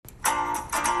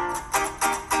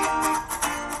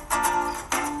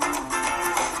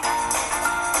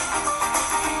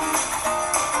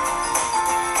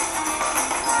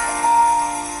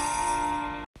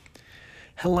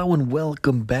Hello and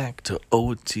welcome back to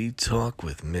OT Talk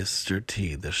with Mr.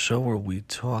 T, the show where we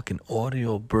talk in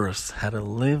audio bursts how to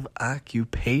live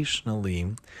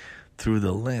occupationally through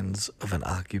the lens of an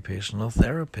occupational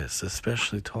therapist,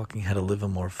 especially talking how to live a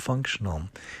more functional,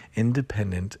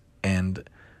 independent, and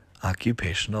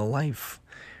occupational life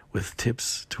with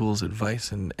tips, tools,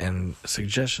 advice, and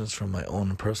suggestions from my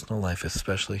own personal life,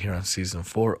 especially here on Season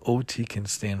 4. OT can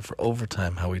stand for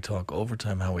overtime, how we talk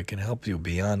overtime, how we can help you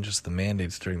beyond just the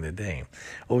mandates during the day.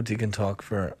 OT can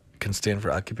stand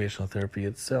for occupational therapy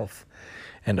itself.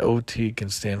 And OT can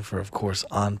stand for, of course,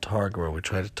 On Target, where we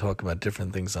try to talk about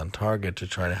different things on target to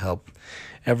try to help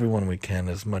everyone we can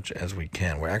as much as we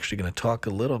can. We're actually going to talk a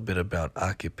little bit about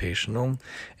occupational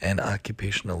and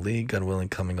occupational league, God willing,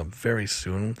 coming up very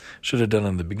soon. Should have done it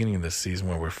in the beginning of this season,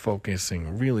 where we're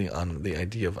focusing really on the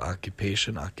idea of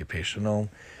occupation,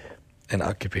 occupational, and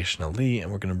occupationally.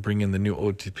 And we're going to bring in the new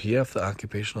OTPF, the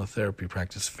Occupational Therapy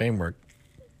Practice Framework,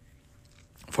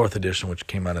 4th edition, which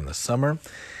came out in the summer.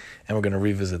 And we're going to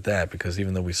revisit that because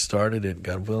even though we started it,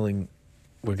 God willing,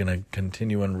 we're going to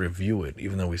continue and review it.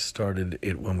 Even though we started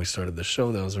it when we started the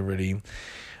show, that was already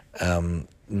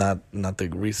not the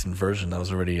recent version. That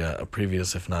was already a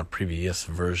previous, if not previous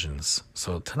versions.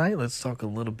 So tonight, let's talk a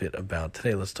little bit about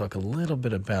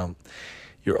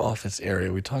your office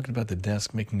area. We talked about the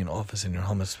desk, making an office in your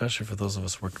home, especially for those of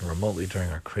us working remotely during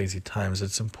our crazy times.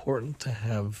 It's important to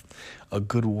have a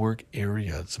good work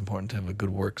area. It's important to have a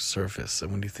good work surface.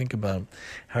 And when you think about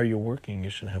how you're working, you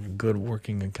should have good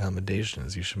working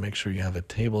accommodations. You should make sure you have a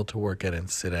table to work at and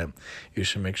sit at. You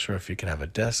should make sure if you can have a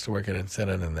desk to work at and sit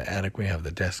at. In the attic, we have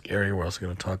the desk area. We're also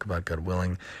going to talk about, God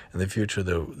willing, in the future,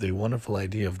 the wonderful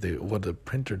idea of what the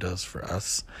printer does for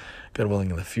us, God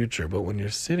willing, in the future. But when you're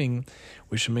sitting,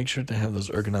 we should make sure to have those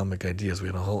ergonomic ideas. We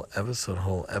had whole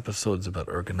episodes about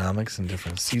ergonomics in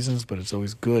different seasons, but it's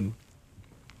always good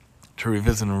to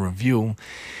revisit and review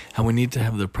how we need to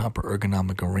have the proper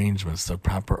ergonomic arrangements, the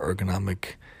proper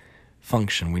ergonomic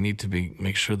function. We need to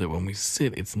make sure that when we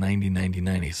sit, it's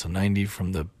 90-90-90. So 90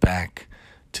 from the back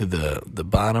to the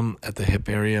bottom at the hip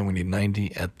area. We need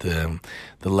 90 at the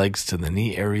legs to the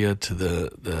knee area, to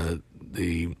the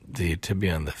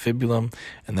tibia and the fibula,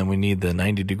 and then we need the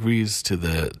 90 degrees to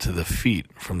the feet,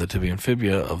 from the tibia and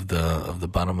fibula of the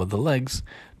bottom of the legs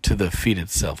to the feet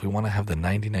itself. We want to have the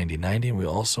 90-90-90, and we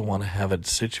also want to have it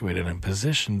situated and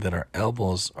positioned that our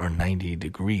elbows are 90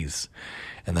 degrees,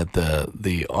 and that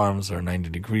the arms are 90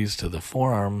 degrees to the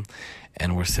forearm,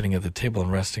 and we're sitting at the table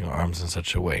and resting our arms in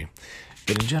such a way.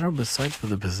 But in general, besides for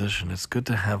the position, it's good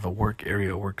to have a work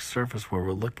area, a work surface where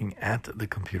we're looking at the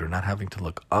computer, not having to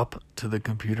look up to the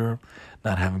computer,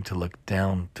 not having to look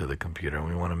down to the computer. And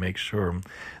we want to make sure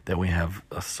that we have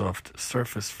a soft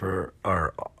surface for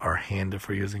our hand if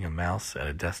we're using a mouse at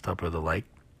a desktop or the like,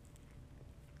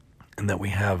 and that we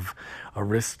have a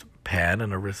wrist pad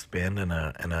and a wristband and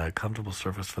a comfortable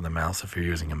surface for the mouse if you're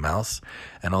using a mouse,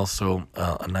 and also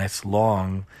a nice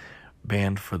long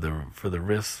band for the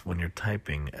wrists when you're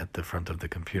typing at the front of the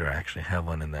computer. I actually have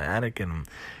one in the attic and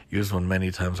used one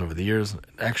many times over the years.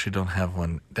 I actually don't have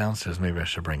one downstairs. Maybe I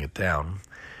should bring it down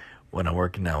when I'm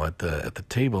working now at the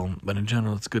table. But in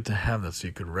general, it's good to have that so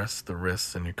you could rest the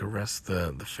wrists and you could rest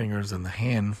the fingers and the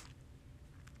hand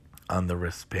on the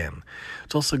wristband.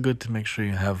 It's also good to make sure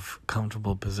you have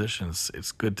comfortable positions.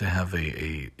 It's good to have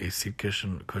a seat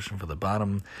cushion for the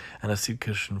bottom and a seat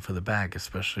cushion for the back,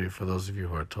 especially for those of you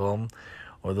who are tall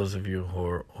or those of you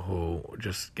who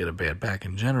just get a bad back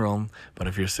in general. But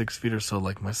if you're 6 feet or so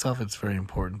like myself, it's very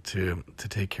important to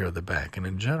take care of the back. And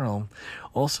in general,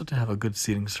 also to have a good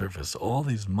seating surface. All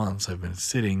these months I've been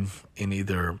sitting in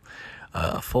either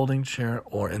a folding chair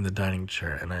or in the dining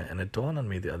chair. And it dawned on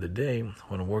me the other day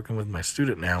when I'm working with my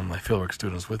student now, my fieldwork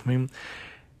students with me,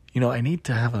 I need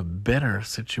to have a better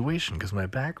situation because my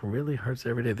back really hurts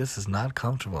every day. This is not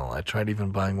comfortable. I tried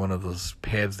even buying one of those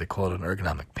pads, they call it an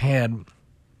ergonomic pad,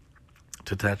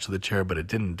 to attach to the chair, but it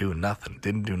didn't do nothing.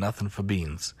 Didn't do nothing for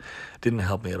beans. Didn't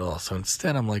help me at all. So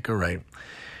instead, I'm like, all right,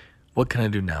 what can I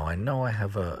do now? I know I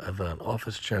have an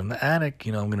office chair in the attic.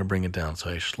 I'm going to bring it down. So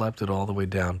I schlepped it all the way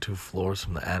down 2 floors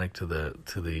from the attic to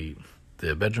the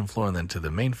bedroom floor and then to the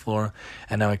main floor.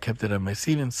 And now I kept it on my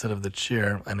seat instead of the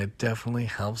chair. And it definitely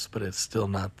helps, but it's still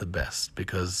not the best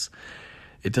because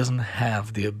it doesn't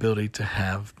have the ability to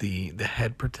have the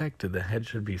head protected. The head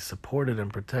should be supported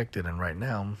and protected. And right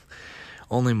now,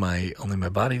 only my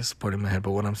body is supporting my head.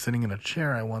 But when I'm sitting in a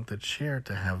chair, I want the chair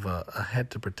to have a head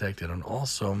to protect it. And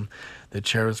also, the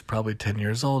chair is probably 10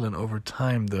 years old, and over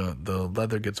time, the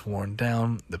leather gets worn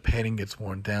down, the padding gets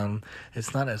worn down.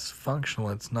 It's not as functional,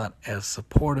 it's not as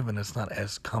supportive, and it's not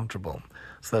as comfortable.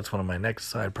 So that's one of my next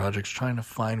side projects, trying to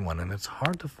find one, and it's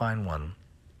hard to find one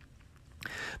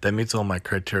that meets all my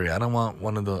criteria. I don't want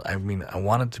one of the, I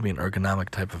want it to be an ergonomic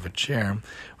type of a chair,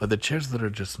 but the chairs that are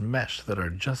just mesh, that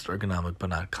are just ergonomic but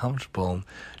not comfortable,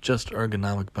 just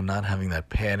ergonomic but not having that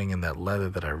padding and that leather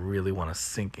that I really want to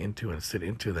sink into and sit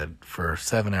into, that for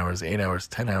 7 hours, 8 hours,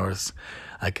 10 hours,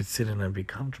 I could sit in and be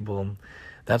comfortable.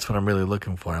 That's what I'm really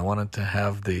looking for. I want it to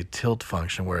have the tilt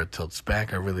function where it tilts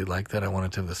back. I really like that. I want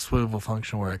it to have the swivel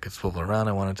function where I could swivel around.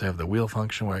 I want it to have the wheel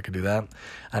function where I could do that.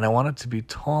 And I want it to be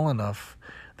tall enough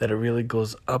that it really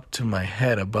goes up to my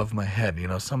head, above my head. You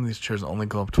know, some of these chairs only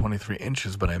go up 23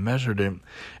 inches, but I measured it.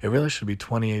 It really should be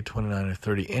 28, 29, or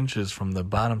 30 inches from the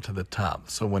bottom to the top.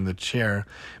 So when the chair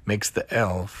makes the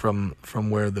L from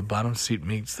where the bottom seat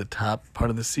meets the top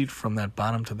part of the seat, from that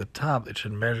bottom to the top, it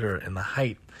should measure in the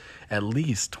height at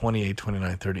least 28,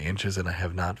 29, 30 inches, and I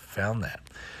have not found that.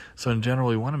 So in general,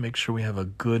 we want to make sure we have a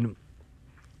good,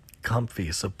 comfy,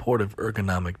 supportive,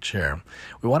 ergonomic chair.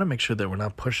 We want to make sure that we're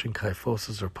not pushing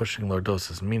kyphosis or pushing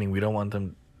lordosis, meaning we don't want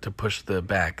them to push the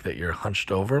back that you're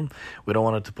hunched over. We don't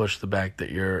want it to push the back that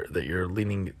you're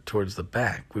leaning towards the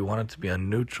back. We want it to be a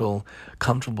neutral,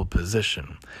 comfortable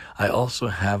position. I also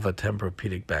have a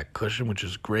Tempur-Pedic back cushion, which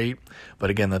is great,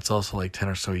 but again, that's also like 10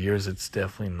 or so years. It's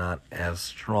definitely not as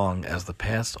strong as the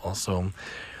past. Also,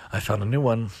 I found a new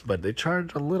one, but they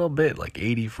charge a little bit, like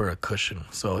 $80 for a cushion,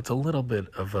 so it's a little bit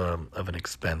of an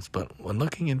expense. But when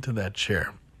looking into that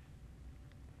chair,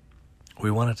 we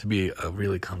want it to be a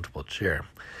really comfortable chair.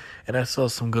 And I saw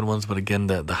some good ones, but again,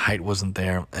 the height wasn't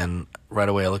there. And right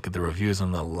away, I look at the reviews,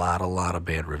 and a lot of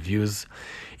bad reviews.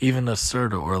 Even a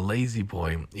Serta or a Lazy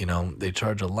Boy, you know, they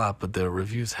charge a lot, but the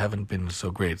reviews haven't been so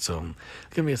great. So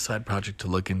it's going to be a side project to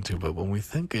look into. But when we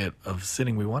think of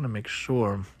sitting, we want to make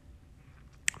sure,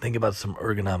 think about some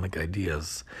ergonomic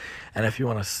ideas. And if you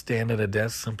want to stand at a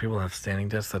desk, some people have standing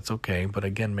desks, that's okay. But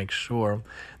again, make sure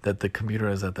that the computer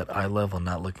is at that eye level,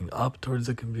 not looking up towards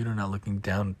the computer, not looking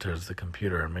down towards the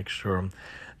computer. And make sure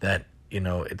that, you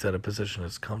know, it's at a position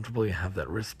that's comfortable. You have that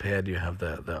wrist pad, you have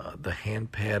the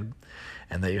hand pad,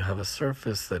 and that you have a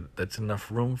surface that's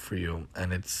enough room for you.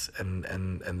 And it's and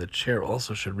the chair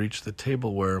also should reach the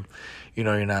table where, you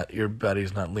know, your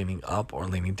body's not leaning up or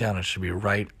leaning down. It should be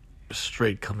right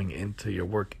straight coming into your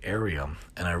work area.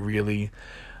 And I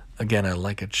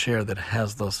like a chair that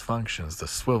has those functions, the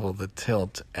swivel, the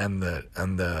tilt, and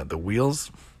the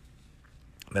wheels,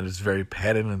 that is very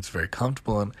padded and it's very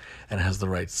comfortable and has the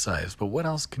right size. But what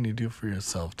else can you do for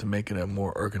yourself to make it a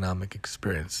more ergonomic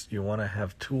experience? You want to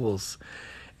have tools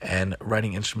and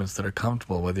writing instruments that are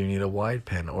comfortable, whether you need a wide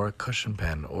pen or a cushion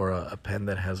pen or a pen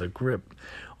that has a grip,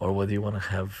 or whether you want to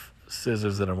have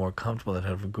scissors that are more comfortable, that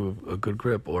have a good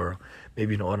grip, or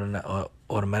maybe an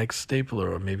automatic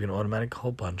stapler, or maybe an automatic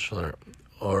hole puncher,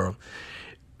 or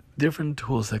different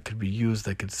tools that could be used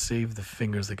that could save the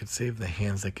fingers, that could save the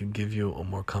hands, that could give you a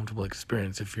more comfortable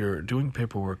experience. If you're doing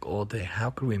paperwork all day, how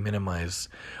could we minimize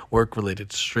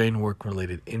work-related strain,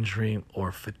 work-related injury,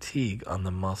 or fatigue on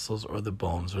the muscles or the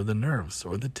bones or the nerves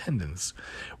or the tendons?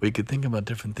 We could think about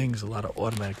different things. A lot of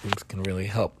automatic things can really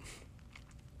help,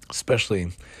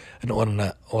 especially an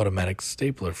automatic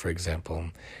stapler, for example.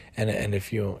 And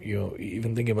if you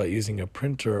even think about using a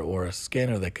printer or a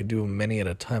scanner that could do many at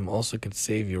a time, also could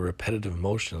save you repetitive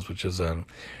motions, which is an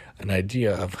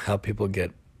idea of how people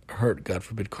get hurt, God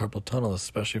forbid, carpal tunnel,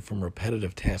 especially from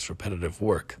repetitive tasks, repetitive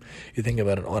work. You think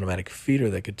about an automatic feeder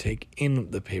that could take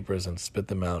in the papers and spit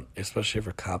them out, especially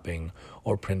for copying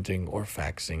or printing or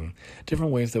faxing.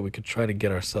 Different ways that we could try to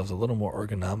get ourselves a little more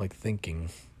ergonomic thinking,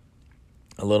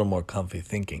 a little more comfy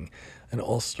thinking, and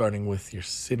all starting with your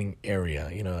sitting area,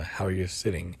 you know, how you're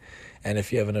sitting. And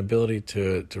if you have an ability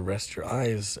to rest your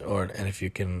eyes, and if you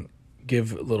can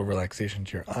give a little relaxation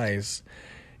to your eyes,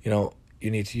 you know, you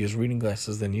need to use reading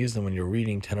glasses, then use them when you're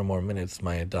reading 10 or more minutes.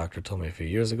 My doctor told me a few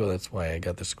years ago. That's why I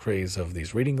got this craze of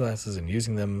these reading glasses and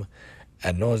using them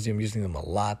ad nauseum, using them a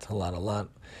lot.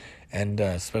 And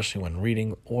especially when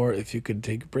reading, or if you could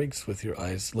take breaks with your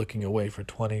eyes, looking away for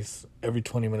every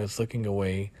 20 minutes, looking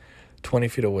away 20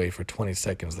 feet away for 20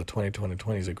 seconds. The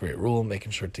 20-20-20 is a great rule,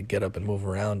 making sure to get up and move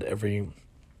around every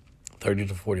 30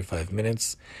 to 45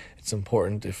 minutes. It's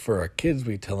important if for our kids,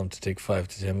 we tell them to take 5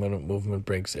 to 10 minute movement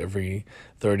breaks every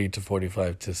 30 to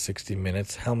 45 to 60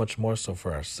 minutes. How much more so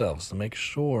for ourselves? To make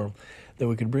sure that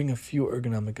we could bring a few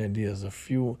ergonomic ideas, a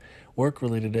few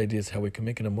work-related ideas, how we can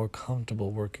make it a more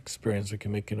comfortable work experience, we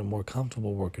can make it a more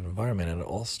comfortable work environment, and it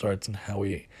all starts in how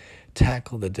we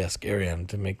tackle the desk area and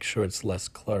to make sure it's less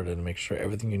cluttered and make sure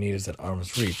everything you need is at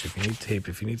arm's reach. If you need tape,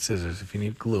 if you need scissors, if you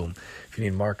need glue, if you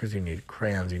need markers, you need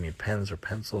crayons, you need pens or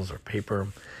pencils or paper,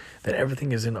 that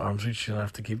everything is in arm's reach. You don't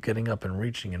have to keep getting up and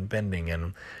reaching and bending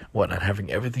and whatnot, having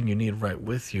everything you need right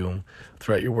with you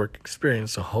throughout your work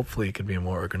experience. So hopefully it could be a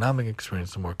more ergonomic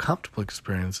experience, a more comfortable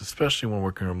experience, especially when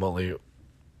working remotely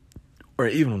or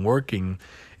even working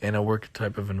in a work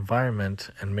type of environment,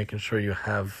 and making sure you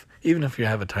have, even if you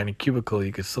have a tiny cubicle,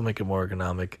 you could still make it more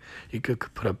ergonomic. You could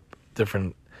put up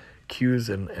different cues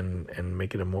and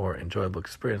make it a more enjoyable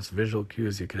experience. Visual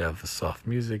cues, you could have the soft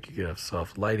music, you could have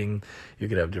soft lighting, you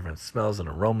could have different smells and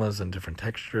aromas and different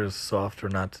textures, soft or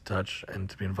not to touch and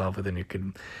to be involved with. And you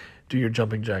could do your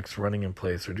jumping jacks running in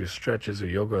place, or do stretches or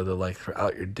yoga or the like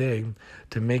throughout your day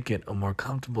to make it a more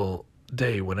comfortable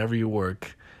day whenever you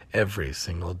work every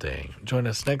single day. Join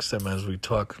us next time as we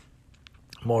talk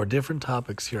more different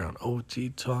topics here on OT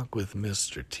Talk with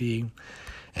Mr. T.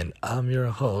 And I'm your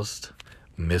host,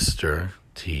 Mr.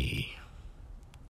 T.